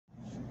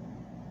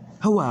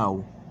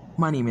Hello,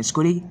 my name is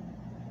Cody,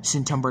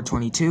 September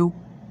 22,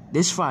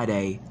 this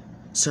Friday.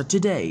 So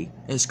today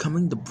is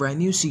coming the brand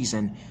new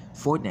season,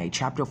 Fortnite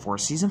Chapter 4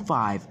 Season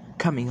 5,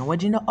 coming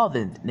original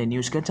event, the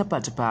new skins are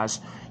about to pass,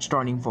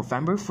 starting for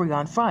November 3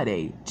 on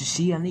Friday, to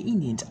see on the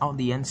Indians on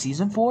the end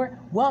Season 4,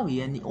 while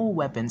we in the old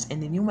weapons in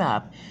the new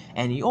map,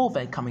 and the old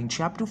event coming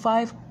Chapter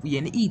 5, we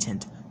in the Eaton,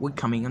 we're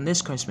coming on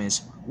this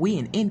Christmas. We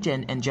in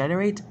Engine and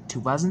Generate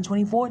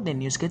 2024, the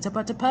new skins are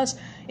about to pass,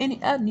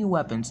 and add new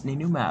weapons, the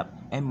new map,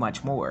 and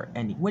much more,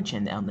 and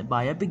witching on the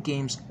Buy Epic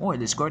Games or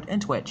Discord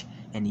and Twitch.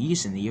 And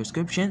using the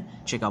description,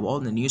 check out all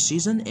the new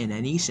season in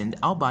any send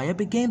I'll Buy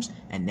Epic Games,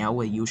 and now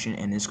we're using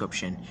in the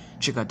description.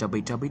 Check out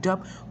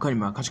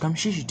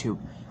www.codymarcus.com/YouTube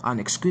on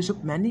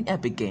exclusive many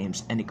Epic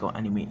Games, and go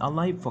anime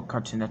online for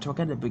Cartoon Network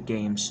and Epic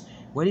Games.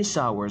 Where this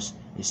hours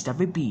is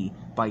WB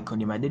by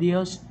Cody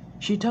Videos,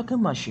 Shiitake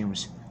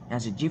Mushrooms,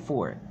 as a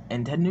G4,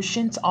 and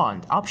Tenushin's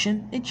on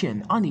option and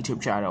chin on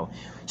YouTube channel.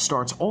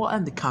 Starts all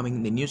and the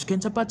coming the new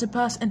skins about to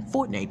pass in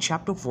Fortnite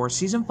Chapter 4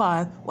 Season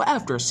 5, or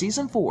after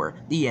Season 4,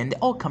 the end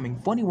all coming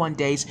 41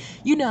 days,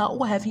 you know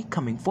we'll have you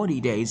coming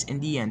 40 days in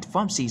the end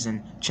from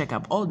season. Check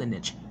out all the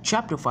niche.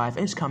 Chapter 5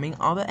 is coming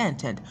on the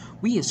intent.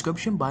 We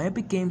description by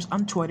Epic Games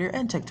on Twitter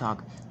and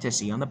TikTok to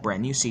see on the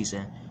brand new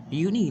season.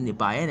 You need to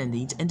buy it and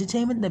needs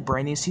entertainment in the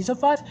brand new Season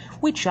 5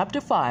 with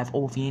Chapter 5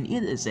 or if you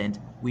need it isn't,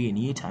 we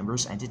need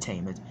Timers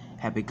Entertainment.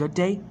 Have a good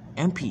day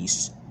and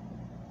peace.